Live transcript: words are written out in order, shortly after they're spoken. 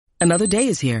Another day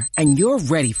is here, and you're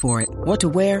ready for it. What to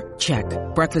wear? Check.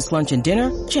 Breakfast, lunch, and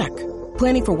dinner? Check.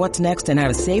 Planning for what's next and how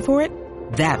to save for it?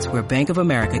 That's where Bank of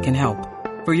America can help.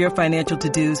 For your financial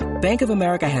to-dos, Bank of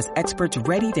America has experts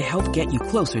ready to help get you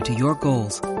closer to your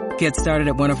goals. Get started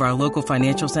at one of our local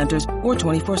financial centers or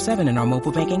 24/7 in our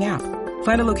mobile banking app.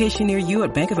 Find a location near you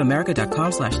at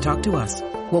bankofamerica.com/talktous.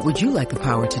 What would you like the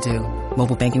power to do?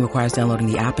 Mobile banking requires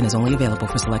downloading the app and is only available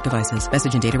for select devices.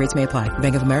 Message and data rates may apply.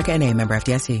 Bank of America N.A., member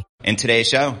FDIC. In today's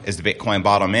show, is the Bitcoin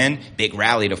bottom in? Big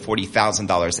rally to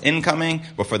 $40,000 incoming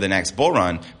before the next bull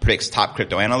run, predicts top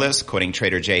crypto analyst, quoting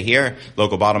Trader Jay here.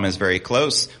 Local bottom is very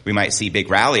close. We might see big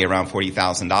rally around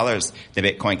 $40,000. The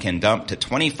Bitcoin can dump to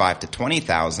 $25,000 to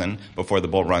 $20,000 before the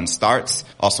bull run starts.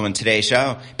 Also in today's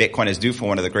show, Bitcoin is due for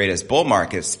one of the greatest bull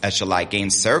markets as July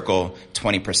gains circle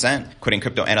 20%. Quoting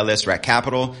crypto analyst Rat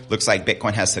Capital, looks like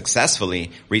Bitcoin has successfully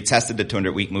retested the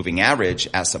 200-week moving average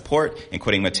as support. And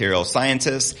quoting material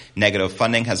scientists, negative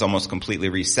funding has almost completely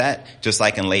reset. Just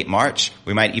like in late March,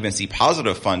 we might even see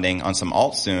positive funding on some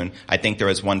alts soon. I think there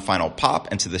is one final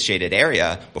pop into the shaded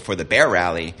area before the bear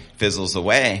rally fizzles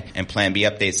away. And Plan B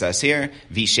updates us here.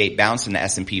 V-shaped bounce in the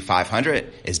S&P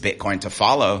 500. Is Bitcoin to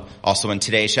follow? Also in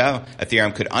today's show,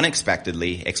 Ethereum could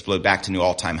unexpectedly explode back to new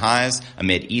all-time highs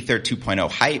amid Ether 2.0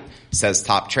 hype, says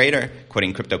top trader.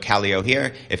 Quoting Crypto Calio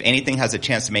here, if anything has a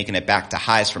chance of making it back to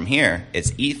highs from here,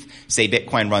 it's ETH. Say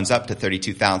Bitcoin runs up to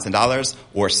 $32,000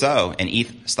 or so, and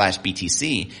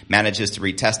ETH/BTC manages to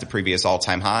retest the previous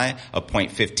all-time high of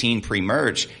 0.15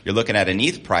 pre-merge. You're looking at an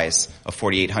ETH price of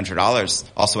 $4,800.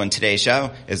 Also in today's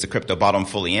show, is the crypto bottom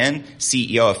fully in?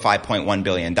 CEO of $5.1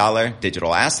 billion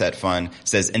digital asset fund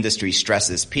says industry stress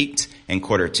is peaked in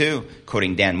quarter two.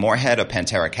 Quoting Dan Moorhead of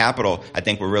Pantera Capital, I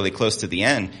think we're really close to the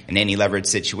end. In any leveraged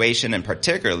situation, and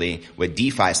particularly with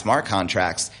DeFi smart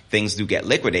contracts, things do get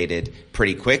liquidated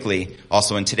pretty quickly.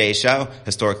 Also in today's show,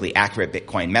 historically accurate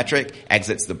Bitcoin metric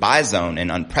exits the buy zone in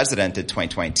unprecedented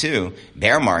 2022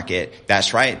 bear market.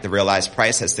 That's right, the realized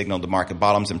price has signaled the market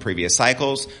bottoms in previous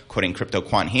cycles. Quoting Crypto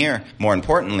Quant here, more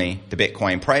importantly, the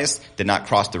Bitcoin price did not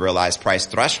cross the realized price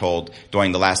threshold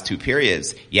during the last two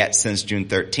periods. Yet since June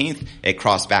 13th, it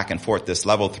crossed back and forth this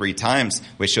level 3 times,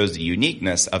 which shows the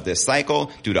uniqueness of this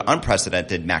cycle due to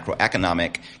unprecedented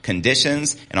macroeconomic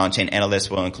conditions. And on-chain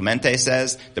analyst William Clemente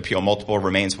says the PO multiple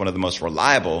remains one of the most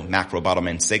reliable macro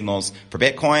bottom-end signals for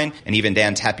Bitcoin. And even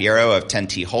Dan Tapiero of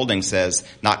 10T Holdings says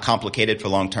not complicated for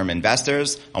long-term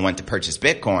investors on when to purchase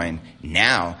Bitcoin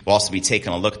now. We'll also be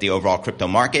taking a look at the overall crypto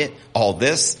market. All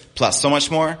this, plus so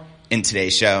much more, in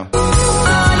today's show.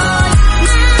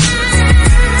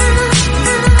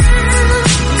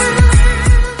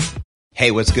 Hey,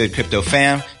 what's good, crypto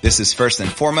fam? This is first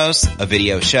and foremost a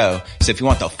video show. So if you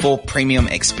want the full premium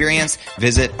experience,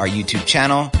 visit our YouTube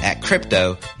channel at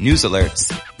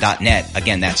cryptonewsalerts.net.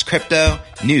 Again, that's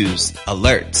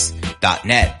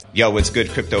cryptonewsalerts.net. Yo, what's good,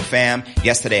 crypto fam?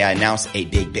 Yesterday, I announced a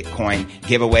big Bitcoin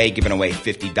giveaway, giving away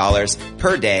 $50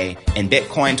 per day in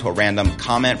Bitcoin to a random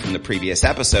comment from the previous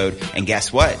episode. And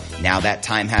guess what? Now that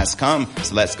time has come.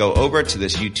 So let's go over to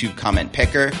this YouTube comment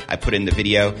picker. I put in the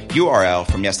video URL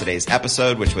from yesterday's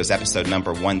episode, which was episode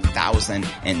number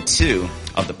 1002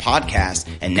 of the podcast.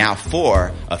 And now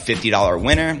for a $50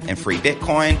 winner and free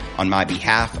Bitcoin on my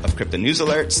behalf of Crypto News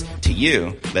Alerts to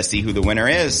you. Let's see who the winner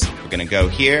is. We're going to go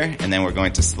here and then we're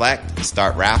going to select,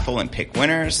 start raffle, and pick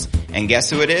winners. And guess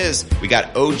who it is? We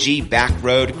got OG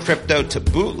Backroad Crypto to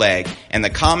bootleg. And the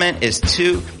comment is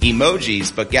 2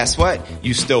 emojis. But guess what?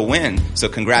 You still win. So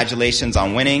congratulations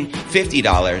on winning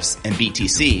 $50 in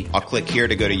BTC. I'll click here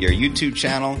to go to your YouTube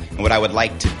channel. And what I would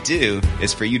like to do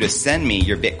is for you to send me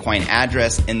your Bitcoin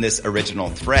address in this original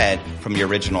thread from your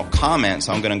original comment.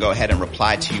 So I'm going to go ahead and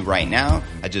reply to you right now.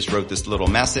 I just wrote this little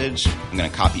message. I'm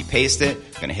going to copy paste it.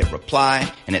 I'm going to hit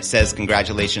reply. And it says,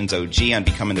 congratulations OG on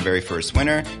becoming the very first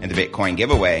winner in the Bitcoin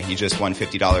giveaway. You just won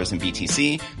 $50 in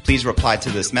BTC. Please reply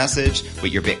to this message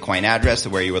with your Bitcoin address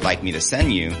to where you would like me to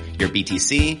send you your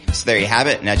BTC. So there you have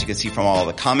it. And as you can see from all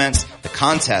the comments, the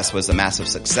contest was a massive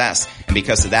success. And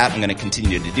because of that, I'm going to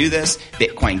continue to do this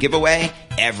Bitcoin giveaway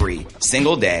every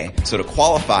single day. So to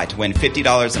qualify to win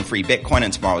 $50 in free Bitcoin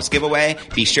in tomorrow's giveaway,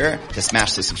 be sure to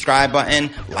smash the subscribe button,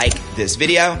 like this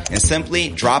video, and simply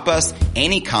drop us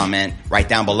any comment right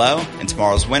down below, and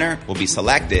tomorrow's winner will be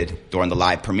selected during the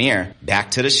live premiere.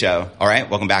 Back to the show. All right,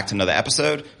 welcome back to another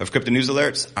episode of Crypto News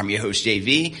Alerts. I'm your host,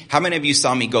 JV. How many of you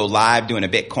saw me go live doing a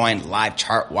Bitcoin live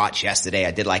chart watch yesterday?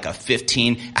 I did like a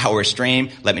 15-hour stream.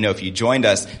 Let me know if you joined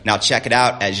us. Now check it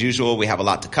out. As usual, we have a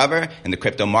lot to cover in the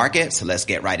crypto market, so let's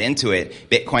get right into it.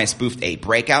 Bitcoin spoofed a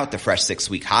breakout to fresh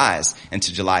 6-week highs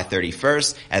into July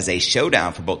 31st as a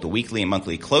showdown for both the weekly and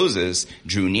monthly closes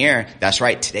drew near. That's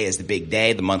right, today is the big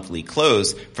day, the monthly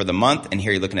close for the month. And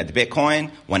here you're looking at the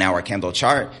Bitcoin 1-hour candle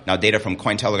chart. Now data from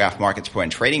Cointelegraph Markets Report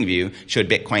and TradingView showed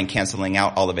Bitcoin canceling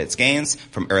out all of its gains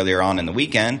from earlier on in the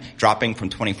weekend, dropping from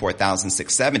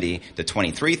 24,670 to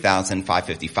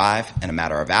 23,555 in a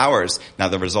matter of hours. Now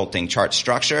the resulting chart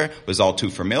structure was all too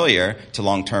familiar to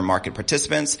long-term market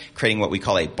participants, creating what we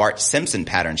call a Bart Simpson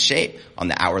pattern shape on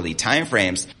the hourly time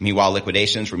frames. Meanwhile,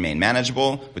 liquidations remain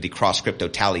manageable, with the cross-crypto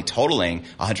tally totaling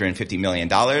 $150 million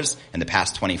in the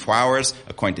past 24 hours,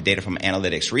 according to data from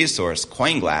analytics resource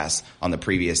CoinGlass on the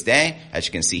previous day, as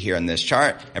you can see here in this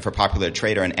chart. And for popular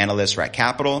trader and analyst Rat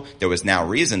Capital, there was now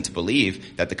reason to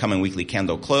believe that the coming weekly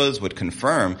candle close would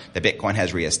confirm that Bitcoin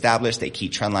has reestablished a key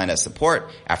trendline as support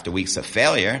after weeks of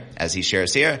failure. As he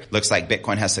shares here, looks like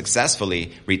Bitcoin has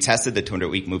successfully retested the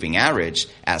 200-week moving average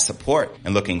as support.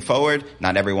 And looking forward,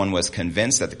 not everyone was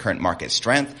convinced that the current market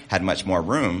strength had much more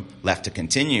room left to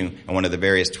continue. And one of the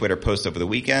various Twitter posts over the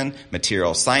weekend,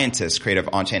 material scientist, creator of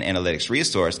on-chain analytics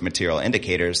resource Material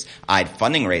Indicators, eyed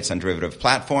funding rates on derivative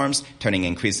platforms turning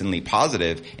increasingly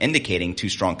positive, indicating too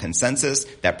strong consensus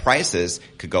that prices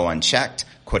could go unchecked.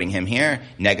 Quoting him here,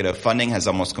 negative funding has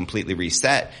almost completely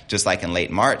reset. Just like in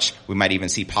late March, we might even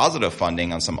see positive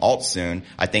funding on some alts soon.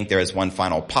 I think there is one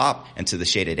final pop into the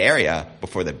shaded area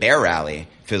before the bear rally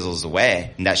fizzles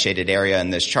away. And that shaded area in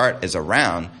this chart is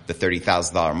around the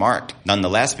 $30,000 mark.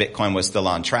 Nonetheless, Bitcoin was still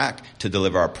on track to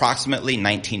deliver approximately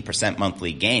 19%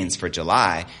 monthly gains for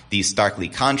July, these starkly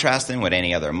contrasting with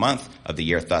any other month of the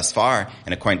year thus far.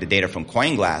 And according to data from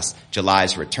CoinGlass,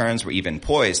 July's returns were even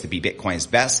poised to be Bitcoin's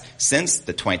best since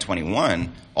the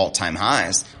 2021 all-time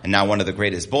highs. And now one of the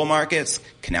greatest bull markets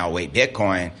can now await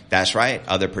Bitcoin. That's right.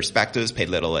 Other perspectives paid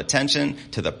little attention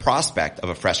to the prospect of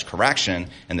a fresh correction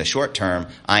in the short term,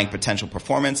 eyeing potential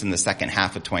performance in the second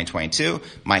half of 2022.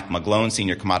 Mike McGlone,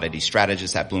 senior commodity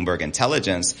strategist at Bloomberg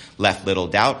Intelligence, left little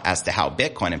doubt as to how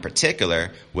Bitcoin in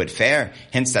particular would fare.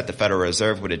 Hints that the Federal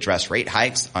Reserve would address rate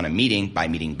hikes on a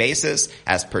meeting-by-meeting basis,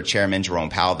 as per Chairman Jerome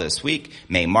Powell this week,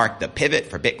 may mark the pivot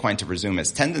for Bitcoin to resume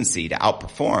its tendency to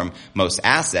outperform most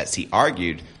assets, he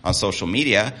argued on social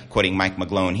media. Quoting Mike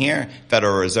McGlone here,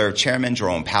 Federal Reserve Chairman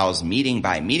Jerome Powell's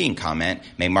meeting-by-meeting comment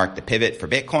may mark the pivot for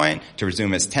Bitcoin to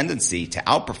resume its tendency to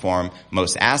outperform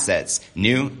most assets.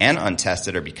 New and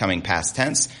untested are becoming past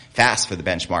tense fast for the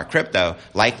benchmark crypto,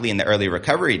 likely in the early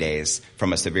recovery days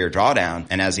from a severe drawdown.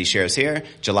 And as he shares here,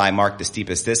 July marked the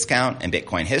steepest discount in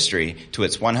Bitcoin history to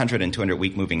its 100 and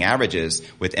 200-week moving averages,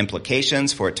 with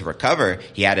implications for it to recover.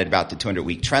 He added about the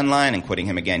 200-week trend line, and quoting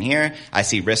him again here, I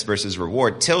see risk versus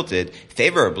reward tilted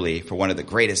favorably for one of the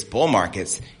greatest bull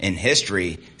markets in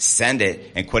history. Send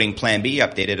it. And quoting Plan B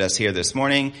updated us here this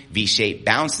morning, V-shaped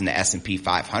bounce in the S&P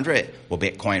 500. Will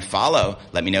Bitcoin follow?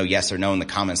 Let me know yes or no in the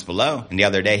comments below. And the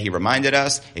other day he reminded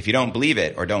us, if you don't believe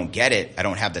it or don't get it, I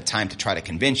don't have the time to try to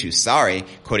convince you. Sorry.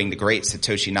 Quoting the great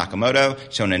Satoshi Nakamoto,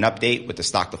 showing an update with the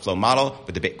stock to flow model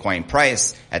with the Bitcoin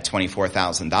price at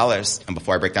 $24,000. And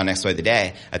before I break down next story of the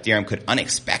day, Ethereum could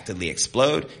unexpectedly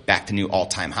explode back to new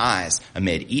all-time highs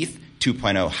amid ETH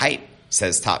 2.0 hype,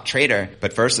 says top trader.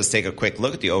 But first, let's take a quick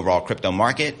look at the overall crypto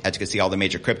market. As you can see, all the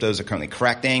major cryptos are currently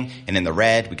correcting. And in the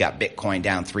red, we got Bitcoin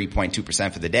down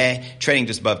 3.2% for the day, trading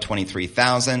just above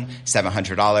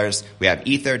 $23,700. We have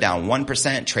Ether down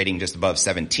 1%, trading just above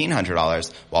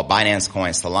 $1,700, while Binance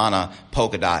Coin, Solana,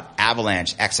 Polkadot,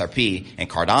 Avalanche, XRP, and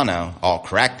Cardano all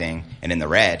correcting and in the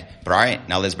red. But all right,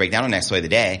 now let's break down the next story of the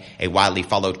day. A widely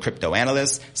followed crypto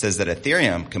analyst says that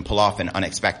Ethereum can pull off an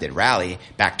unexpected rally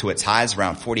back to its highs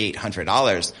around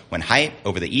 $4,800 when hype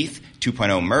over the ETH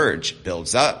 2.0 merge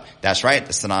builds up. That's right.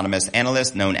 The synonymous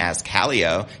analyst known as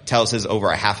Calio tells his over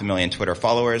 500,000 Twitter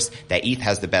followers that ETH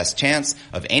has the best chance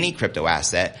of any crypto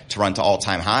asset to run to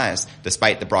all-time highs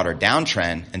despite the broader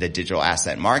downtrend in the digital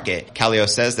asset market. Calio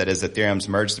says that as Ethereum's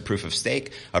merge to proof of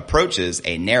stake approaches,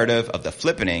 a narrative of the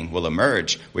flippening will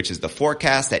emerge, which is the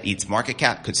forecast that ETH's market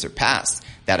cap could surpass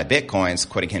that of Bitcoin's.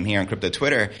 Quoting him here on Crypto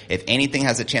Twitter, if anything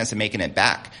has a chance of making it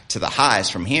back to the highs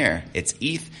from here, it's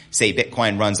ETH. Say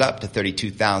Bitcoin runs up to of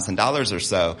 $32,000 or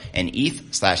so, and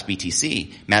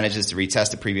ETH/BTC manages to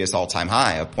retest the previous all-time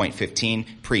high of 0.15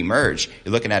 pre-merge.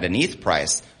 You're looking at an ETH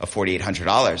price of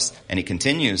 $4,800. And he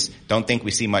continues, don't think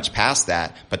we see much past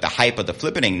that, but the hype of the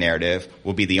flippening narrative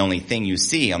will be the only thing you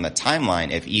see on the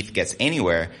timeline if ETH gets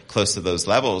anywhere close to those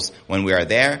levels. When we are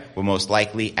there, we're most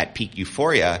likely at peak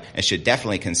euphoria and should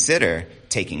definitely consider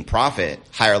taking profit.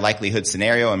 Higher likelihood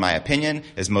scenario, in my opinion,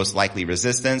 is most likely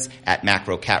resistance at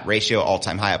macro cap ratio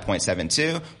all-time high of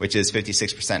 0.72, which is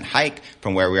 56% hike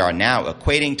from where we are now,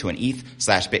 equating to an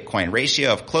ETH/Bitcoin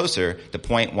ratio of closer to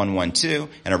 0.112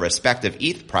 and a respective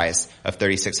ETH price of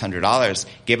 $3,600.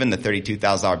 Given the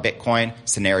 $32,000 Bitcoin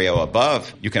scenario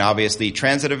above, you can obviously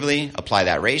transitively apply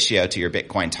that ratio to your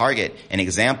Bitcoin target. An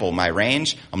example, my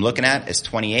range I'm looking at is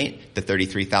 $28,000 to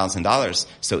 $33,000.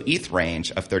 So ETH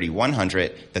range of $3,100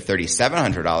 to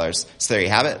 $3,700. So there you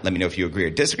have it. Let me know if you agree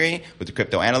or disagree with the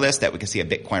crypto analyst that we can see a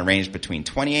Bitcoin range between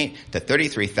 $28,000 to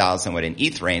 $33,000 with an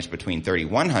ETH range between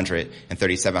 $3,100 and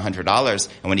 $3,700.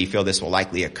 And when do you feel this will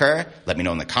likely occur? Let me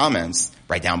know in the comments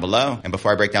right down below. And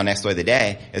before I break down next story of the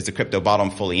day, is the crypto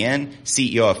bottom fully in?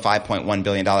 CEO of $5.1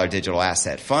 billion digital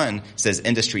asset fund says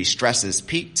industry stresses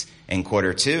peaked in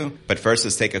quarter two. But first,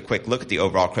 let's take a quick look at the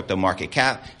overall crypto market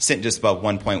cap, sitting just above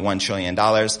 $1.1 trillion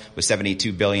with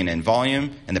 $72 billion in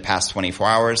volume in the past 24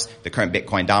 hours. The current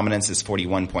Bitcoin dominance is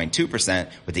 41.2%,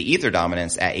 with the Ether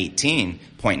dominance at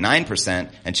 18.9%.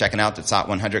 And checking out the top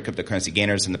 100 cryptocurrency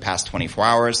gainers in the past 24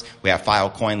 hours, we have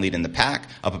Filecoin leading the pack,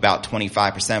 up about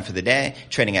 25% for the day,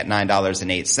 trading at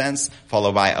 $9.08,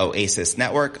 followed by Oasis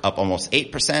Network, up almost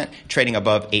 8%, trading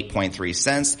above 8.3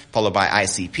 cents, followed by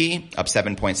ICP, up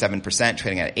 7.7%,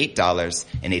 trading at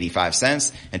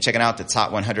 $8.85. And checking out the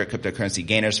top 100 cryptocurrency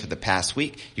gainers for the past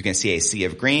week, you can see a sea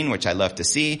of green, which I love to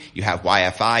see. You have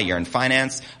YFI, Yearn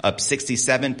Finance, up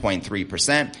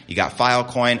 67.3%. You got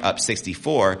Filecoin, up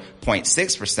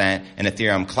 64.6%, and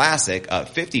Ethereum Classic, up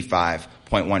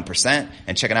 55.1%.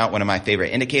 And checking out one of my favorite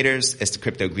indicators is the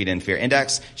Crypto Greed and Fear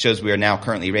Index. Shows we are now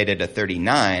currently rated a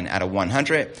 39 out of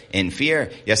 100 in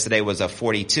fear. Yesterday was a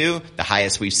 42, the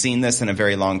highest we've seen this in a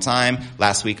very long time.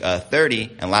 Last week a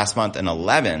 30, and last month an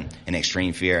 11 in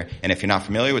extreme fear. And if you're not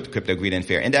familiar with the Crypto Greed and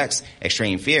Fear Index,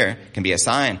 extreme fear can be a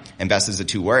sign investors are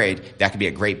too worried. That could be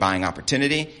a great buying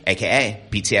opportunity, aka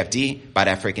BTFD, buy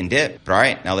that freaking dip. But all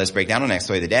right, now let's break down the next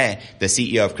story of the day. The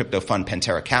CEO of crypto fund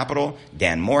Pantera Capital,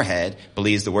 Dan Morehead,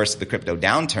 believes the worst of the crypto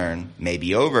downturn may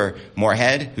be over.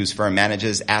 Morehead, whose firm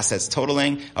manages assets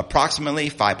totaling approximately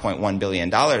 $5.1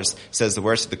 billion, says the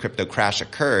worst of the crypto crash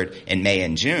occurred in May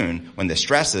and June when the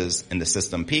stresses in the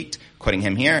system peaked. Quoting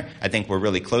him here, I think we're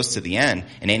really close to the end.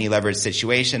 In any leveraged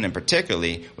situation, and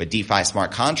particularly with DeFi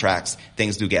smart contracts,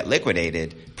 things do get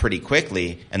liquidated pretty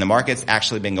quickly. And the market's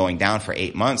actually been going down for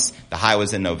 8 months. The high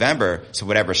was in November. So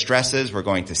whatever stresses we're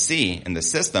going to see in the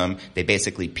system, they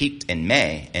basically peaked in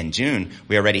May and June.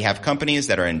 We already have companies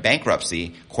that are in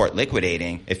bankruptcy, court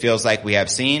liquidating. It feels like we have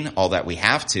seen all that we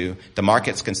have to. The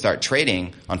markets can start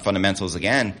trading on fundamentals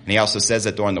again. And he also says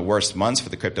that during the worst months for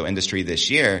the crypto industry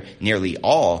this year, nearly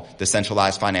all the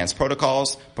centralized finance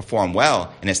protocols perform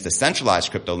well, and it's the centralized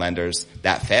crypto lenders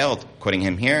that failed. Quoting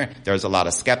him here, there's a lot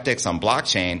of skeptics on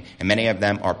blockchain, and many of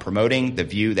them are promoting the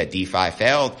view that DeFi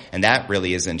failed, and that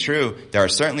really isn't true. There are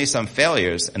certainly some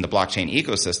failures in the blockchain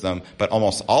ecosystem, but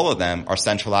almost all of them are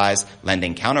centralized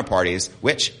lending counterparties,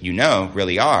 which you know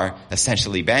really are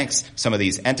essentially banks. Some of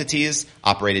these entities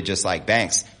operated just like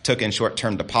banks, took in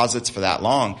short-term deposits for that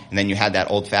long, and then you had that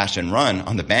old-fashioned run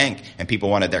on the bank, and people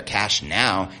wanted their cash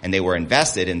now, and they were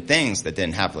invested in things that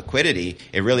didn't have liquidity.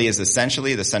 It really is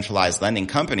essentially the centralized lending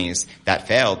companies that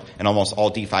failed, and almost all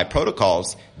DeFi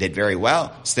protocols did very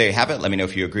well. So there you have it. Let me know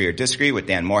if you agree or disagree with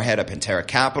Dan Morehead of Pantera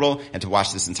Capital. And to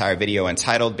watch this entire video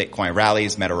entitled Bitcoin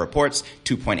Rallies, Meta Reports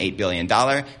 $2.8 billion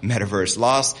Metaverse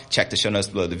Loss, check the show notes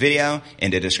below the video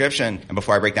in the description. And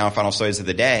before I break down final stories of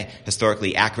the day,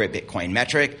 historically accurate Bitcoin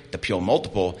metric, the Pure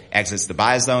Multiple, exits the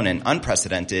buy zone in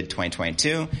unprecedented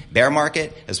 2022 bear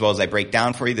market, as well as I break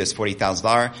down for you this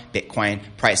 $40,000 Bitcoin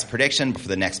price prediction for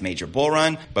the next major bull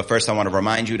run. But first, I want to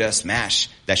remind you to smash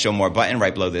that show more button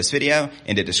right below this video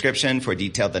in the description for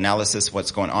detailed analysis of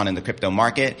what's going on in the crypto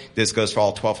market. This goes for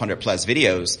all 1,200 plus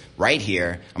videos right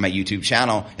here on my YouTube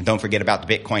channel. And don't forget about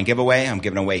the Bitcoin giveaway. I'm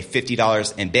giving away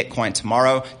 $50 in Bitcoin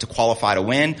tomorrow. To qualify to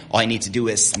win, all you need to do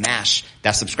is smash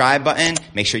that subscribe button.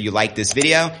 Make sure you like this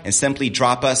video and simply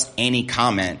drop us any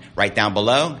comment right down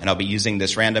below. And I'll be using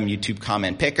this random YouTube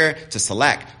comment picker to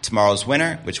select tomorrow's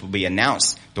winner, which will be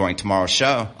announced during tomorrow's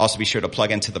show. Also be sure to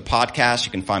plug into the podcast.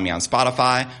 You can find me me on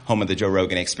Spotify, home of the Joe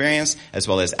Rogan Experience, as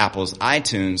well as Apple's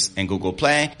iTunes and Google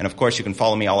Play. And of course, you can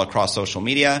follow me all across social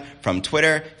media from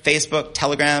Twitter, Facebook,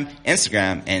 Telegram,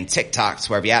 Instagram, and TikTok. So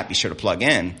wherever you're at, be sure to plug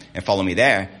in and follow me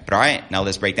there. But all right, now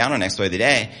let's break down our next story of the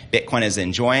day. Bitcoin is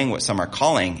enjoying what some are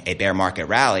calling a bear market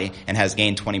rally and has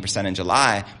gained 20% in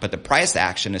July, but the price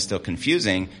action is still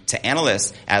confusing to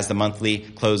analysts as the monthly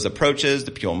close approaches.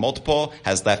 The Pure multiple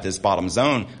has left its bottom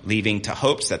zone, leaving to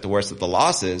hopes that the worst of the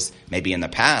losses may be in the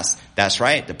past. That's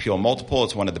right. The Pure multiple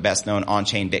is one of the best known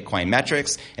on-chain Bitcoin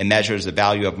metrics. It measures the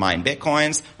value of mined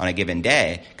Bitcoins on a given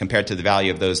day compared to the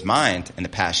value of those mined in the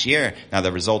past year. Now,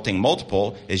 the resulting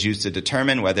multiple is used to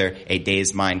determine whether a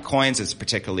day's mined coins is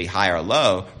particularly high or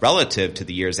low relative to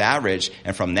the year's average.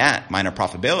 And from that, miner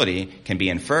profitability can be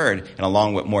inferred, and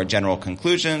along with more general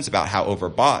conclusions about how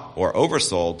overbought or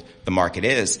oversold the market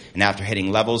is. And after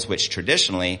hitting levels which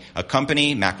traditionally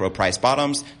accompany macro price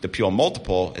bottoms, the Pure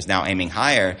multiple is now aiming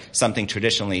higher, something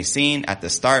traditionally seen at the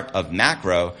start of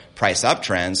macro price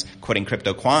uptrends. Quoting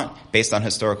CryptoQuant, based on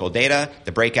historical data,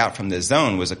 the breakout from this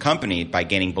zone was accompanied by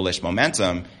gaining bullish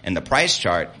momentum in the price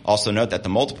chart. Also note that the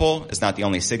multiple is not the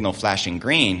only signal flashing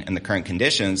green in the current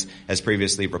conditions. As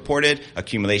previously reported,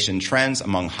 accumulation trends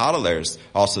among hodlers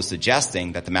also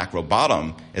suggesting that the macro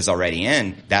bottom is already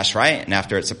in. That's right. And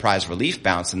after its surprise relief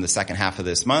bounce in the second half of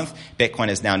this month, Bitcoin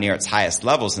is now near its highest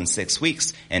levels in 6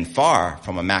 weeks and far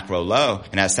from a macro low.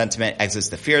 And as sentiment exits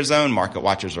the fear zone, market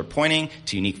watchers are pointing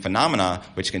to unique phenomena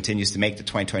which continues to make the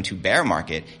 2022 bear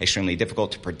market extremely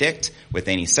difficult to predict with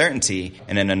any certainty.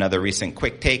 And in another recent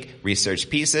quick take research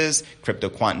pieces,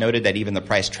 CryptoQuant noted that even the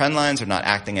price trend lines are not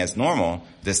acting as normal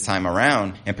this time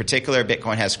around. In particular,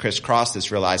 Bitcoin has crisscrossed its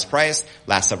realized price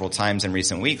last several times in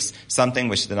recent weeks, something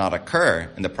which did not occur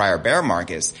in the prior bear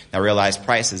markets. Now, realized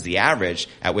price is the average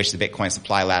at which the Bitcoin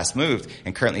supply last moved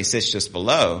and currently sits just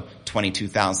below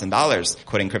 $22,000.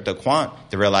 Quoting CryptoQuant,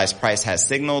 the realized price has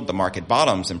signaled the market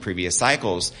bottoms in previous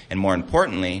cycles, and more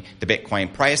importantly, the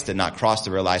Bitcoin price did not cross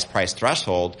the realized price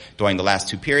threshold during the last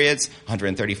two periods,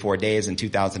 134 days in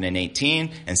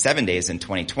 2018 and 7 days in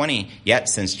 2020. Yet,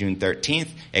 since June 13th,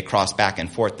 it crossed back and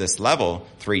forth this level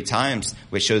 3 times,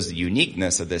 which shows the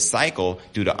uniqueness of this cycle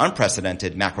due to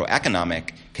unprecedented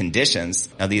macroeconomic conditions.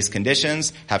 Now, these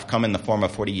conditions have come in the form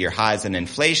of 40-year highs in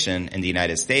inflation in the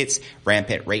United States,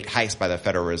 rampant rate hikes by the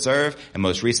Federal Reserve, and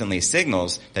most recently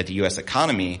signals that the U.S.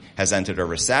 economy has entered a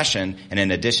recession. And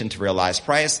in addition to realized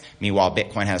price, meanwhile,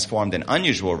 Bitcoin has formed an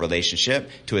unusual relationship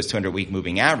to its 200-week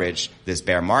moving average this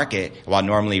bear market. While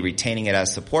normally retaining it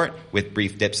as support with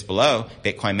brief dips below,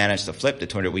 Bitcoin managed to flip the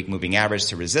 200-week moving average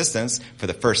to resistance for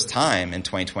the first time in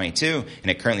 2022,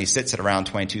 and it currently sits at around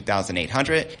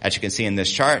 22,800. As you can see in this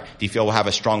chart, do you feel we'll have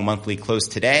a strong monthly close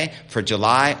today for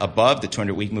July above the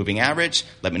 200-week moving average?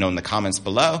 Let me know in the comments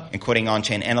below. And quoting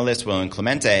on-chain analyst William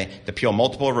Clemente, the Pure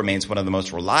multiple remains one of the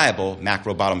most reliable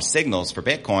macro bottom signals for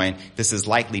Bitcoin. This is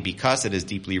likely because it is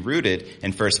deeply rooted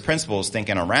in first principles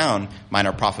thinking around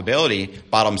miner profitability.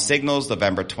 Bottom signals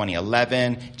November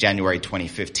 2011, January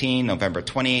 2015, November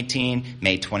 2018,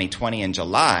 May 2020, and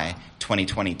July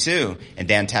 2022. And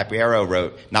Dan Tapiero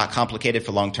wrote, not complicated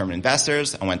for long-term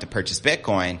investors on when to purchase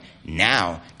Bitcoin.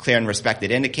 Now, clear and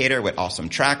respected indicator with awesome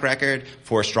track record,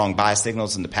 4 strong buy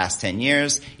signals in the past 10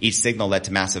 years. Each signal led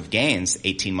to massive gains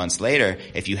 18 months later.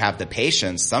 If you have the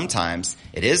patience, sometimes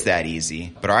it is that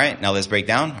easy. But all right, now let's break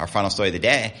down our final story of the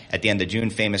day. At the end of June,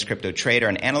 famous crypto trader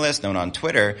and analyst known on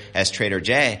Twitter as Trader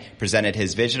J presented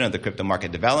his vision of the crypto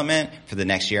market development for the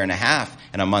next year and a half.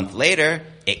 And a month later,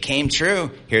 it came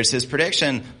true. Here's his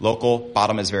prediction. Local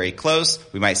bottom is very close.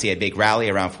 We might see a big rally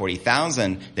around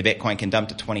 40,000. The Bitcoin can dump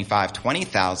to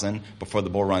 20,000 before the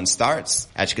bull run starts.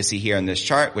 As you can see here in this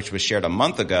chart, which was shared a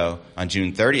month ago on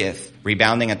June 30th.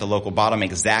 Rebounding at the local bottom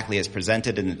exactly as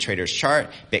presented in the trader's chart,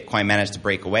 Bitcoin managed to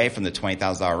break away from the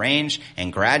 $20,000 range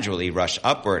and gradually rush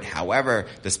upward. However,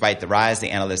 despite the rise, the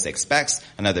analyst expects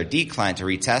another decline to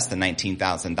retest the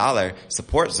 $19,000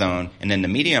 support zone. And in the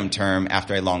medium term,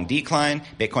 after a long decline,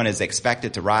 Bitcoin is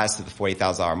expected to rise to the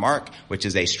 $40,000 mark, which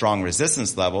is a strong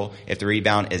resistance level. If the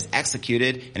rebound is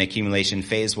executed, an accumulation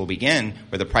phase will begin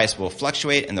where the price will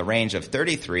fluctuate in the range of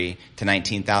 $33,000 to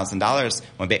 $19,000.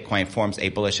 When Bitcoin forms a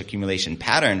bullish accumulation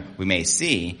pattern, we may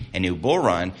see a new bull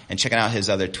run. And checking out his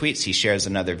other tweets, he shares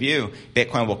another view.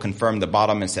 Bitcoin will confirm the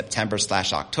bottom in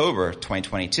September/October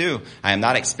 2022. I am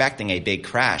not expecting a big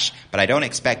crash, but I don't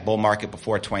expect bull market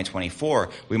before 2024.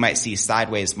 We might see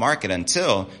sideways market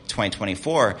until 2024.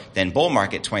 2024, then bull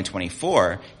market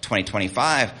 2024,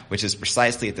 2025, which is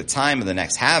precisely at the time of the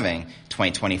next halving,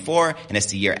 2024, and it's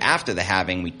the year after the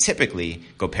halving, we typically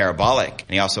go parabolic. And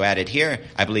he also added here,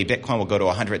 I believe Bitcoin will go to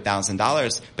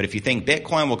 $100,000, but if you think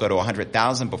Bitcoin will go to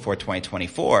 $100,000 before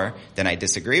 2024, then I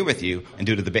disagree with you. And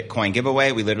due to the Bitcoin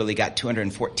giveaway, we literally got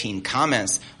 214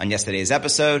 comments on yesterday's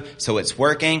episode, so it's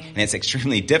working, and it's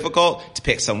extremely difficult to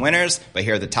pick some winners, but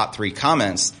here are the top 3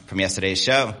 comments from yesterday's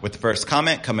show. With the first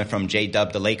comment coming from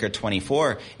JW the Laker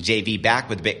 24, JV back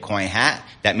with Bitcoin hat.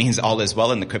 That means all is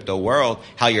well in the crypto world.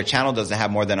 How your channel doesn't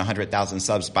have more than 100,000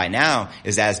 subs by now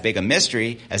is as big a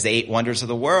mystery as the 8 wonders of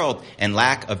the world and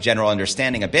lack of general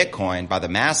understanding of Bitcoin by the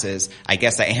masses. I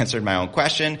guess I answered my own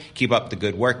question. Keep up the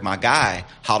good work, my guy.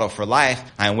 HODL for life.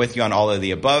 I am with you on all of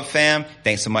the above, fam.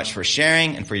 Thanks so much for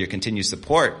sharing and for your continued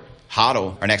support.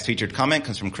 HODL. Our next featured comment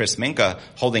comes from Chris Minka.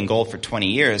 Holding gold for 20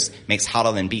 years makes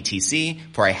HODL and BTC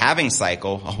for a halving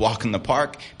cycle a walk in the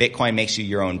park. Bitcoin makes you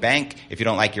your own bank. If you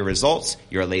don't like your results,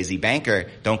 you're a lazy banker.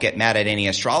 Don't get mad at any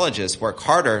astrologist. Work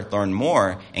harder, learn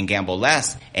more, and gamble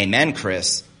less. Amen,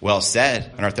 Chris. Well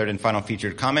said. And our third and final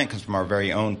featured comment comes from our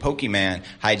very own Pokemon.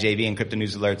 Hi, JV and Crypto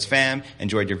News Alerts fam.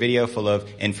 Enjoyed your video full of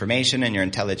information and your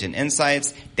intelligent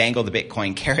insights. Dangle the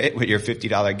Bitcoin carrot with your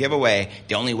 $50 giveaway.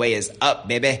 The only way is up,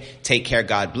 baby. Take care.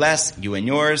 God bless you and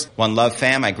yours. One love,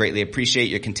 fam. I greatly appreciate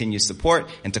your continued support.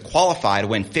 And to qualify to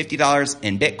win $50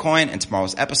 in Bitcoin in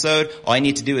tomorrow's episode, all you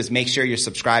need to do is make sure you're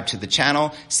subscribed to the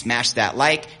channel, smash that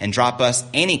like, and drop us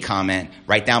any comment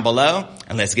right down below.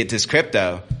 And let's get this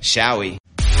crypto, shall we?